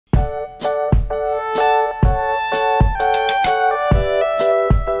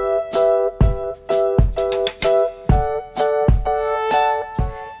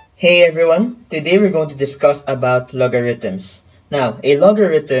Hey everyone, today we're going to discuss about logarithms. Now, a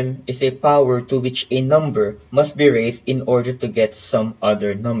logarithm is a power to which a number must be raised in order to get some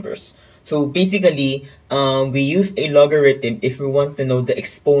other numbers. So basically, we use a logarithm if we want to know the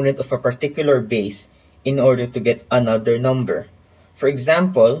exponent of a particular base in order to get another number. For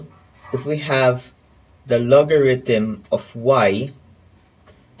example, if we have the logarithm of y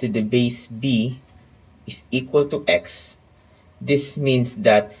to the base b is equal to x, this means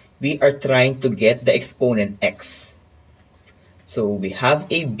that we are trying to get the exponent x. So we have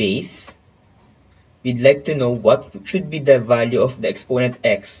a base. We'd like to know what should be the value of the exponent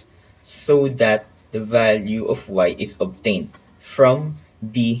x so that the value of y is obtained from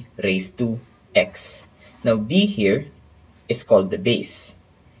b raised to x. Now b here is called the base.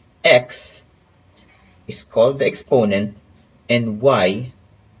 X is called the exponent and y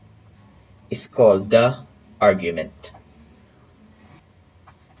is called the argument.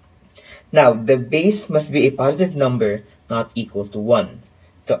 Now, the base must be a positive number not equal to 1.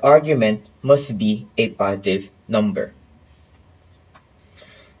 The argument must be a positive number.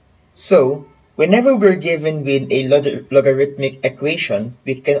 So, whenever we're given with a logarithmic equation,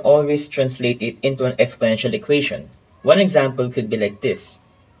 we can always translate it into an exponential equation. One example could be like this.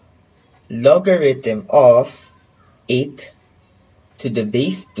 Logarithm of 8 to the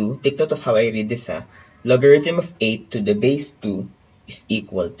base 2, take note of how I read this. Logarithm of 8 to the base 2 is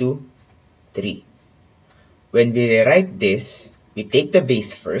equal to 3. When we rewrite this, we take the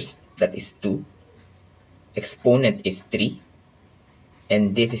base first, that is 2, exponent is 3,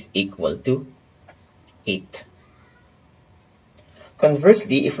 and this is equal to 8.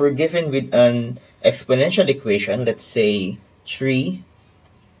 Conversely, if we're given with an exponential equation, let's say 3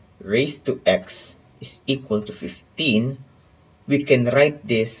 raised to x is equal to 15, we can write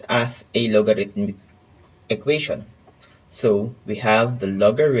this as a logarithmic equation. So we have the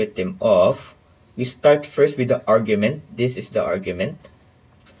logarithm of, we start first with the argument, this is the argument,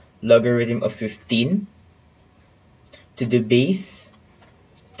 logarithm of 15 to the base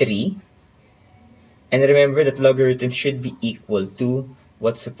 3, and remember that logarithm should be equal to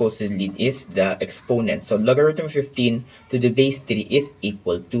what supposedly is the exponent. So logarithm of 15 to the base 3 is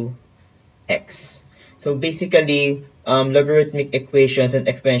equal to x. So basically, logarithmic equations and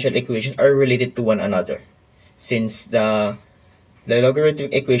exponential equations are related to one another, since the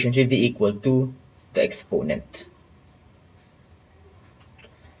logarithmic equation should be equal to the exponent.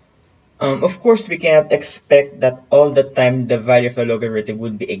 Of course, we cannot expect that all the time the value of the logarithm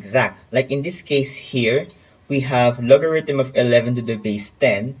would be exact. Like in this case here, we have logarithm of 11 to the base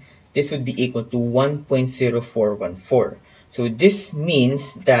 10. This would be equal to 1.0414. So this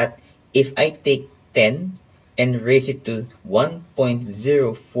means that if I take 10 and raise it to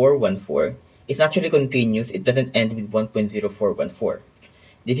 1.0414, it's actually continuous. It doesn't end with 1.0414.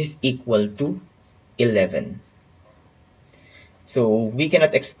 This is equal to 11. So we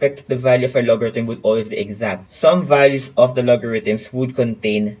cannot expect the value of a logarithm would always be exact. Some values of the logarithms would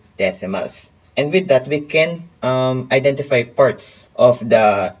contain decimals. And with that, we can identify parts of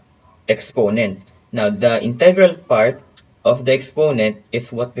the exponent. Now, the integral part of the exponent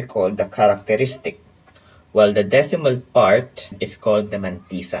is what we call the characteristic, while the decimal part is called the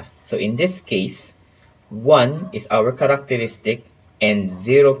mantissa. So in this case, 1 is our characteristic and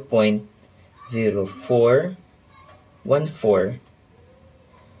 0.0414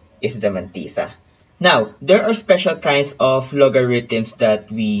 is the mantissa. Now, there are special kinds of logarithms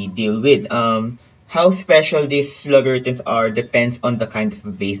that we deal with. How special these logarithms are depends on the kind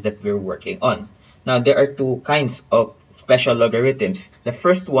of base that we're working on. Now, there are two kinds of special logarithms. The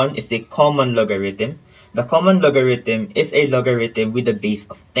first one is a common logarithm. The common logarithm is a logarithm with a base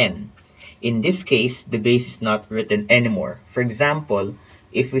of 10. In this case, the base is not written anymore. For example,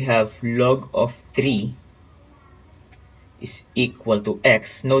 if we have log of 3 is equal to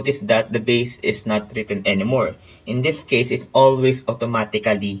x, notice that the base is not written anymore. In this case, it's always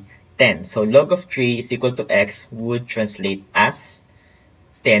automatically 10. So log of 3 is equal to x would translate as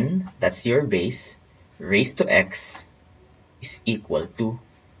 10, that's your base, raised to x is equal to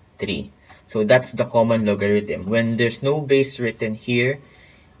 3. So that's the common logarithm. When there's no base written here,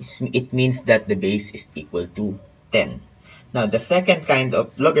 it means that the base is equal to 10. Now, the second kind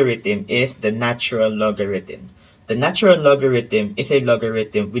of logarithm is the natural logarithm. The natural logarithm is a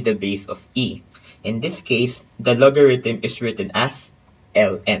logarithm with a base of e. In this case, the logarithm is written as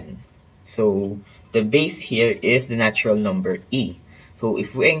ln. So, the base here is the natural number e. So,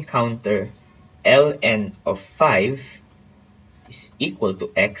 if we encounter ln of 5 is equal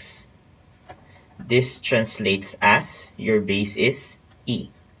to x, this translates as your base is e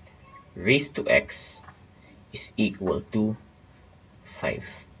raised to x is equal to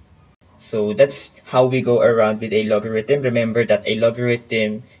 5. So that's how we go around with a logarithm. Remember that a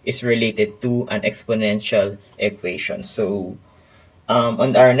logarithm is related to an exponential equation. So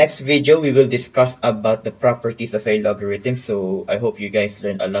on our next video, we will discuss about the properties of a logarithm. So I hope you guys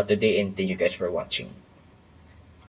learned a lot today, and thank you guys for watching.